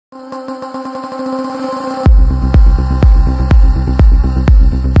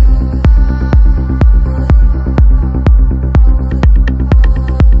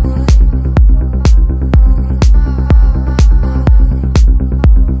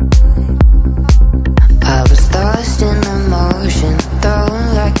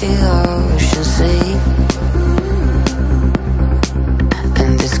the ocean sea.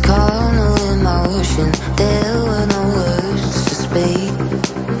 And this carnal emotion, there were no words to speak.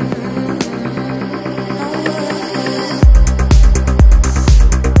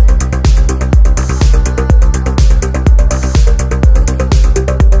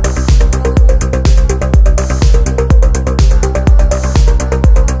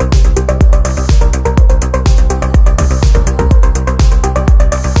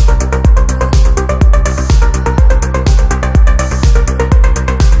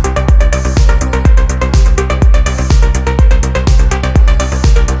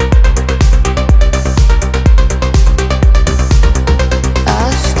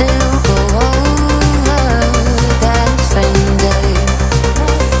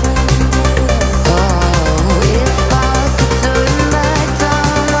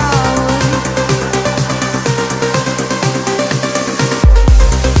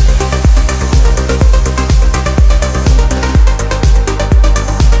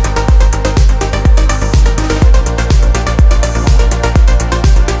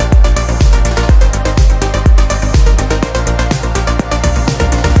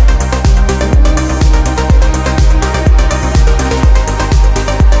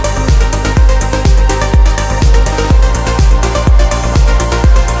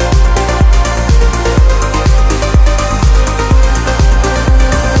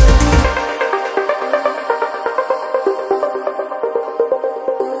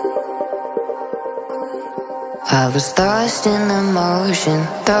 I was lost in emotion,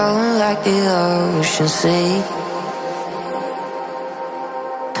 thrown like the ocean sea.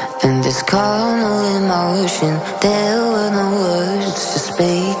 And this carnal emotion, there were no words to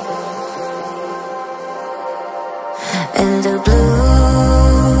speak. And the blue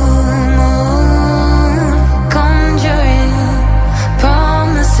moon conjuring,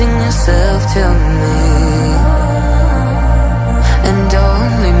 promising yourself to me, and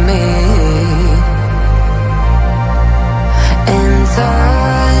only me.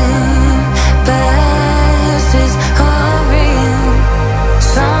 Time passes hurrying,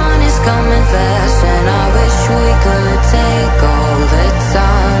 sun is coming fast, and I wish we could take all the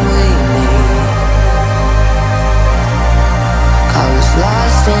time we need. I was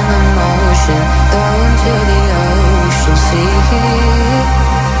lost in emotion, thrown to the ocean sea.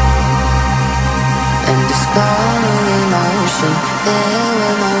 And this carnal emotion, there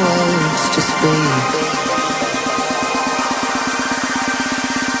were no words to speak.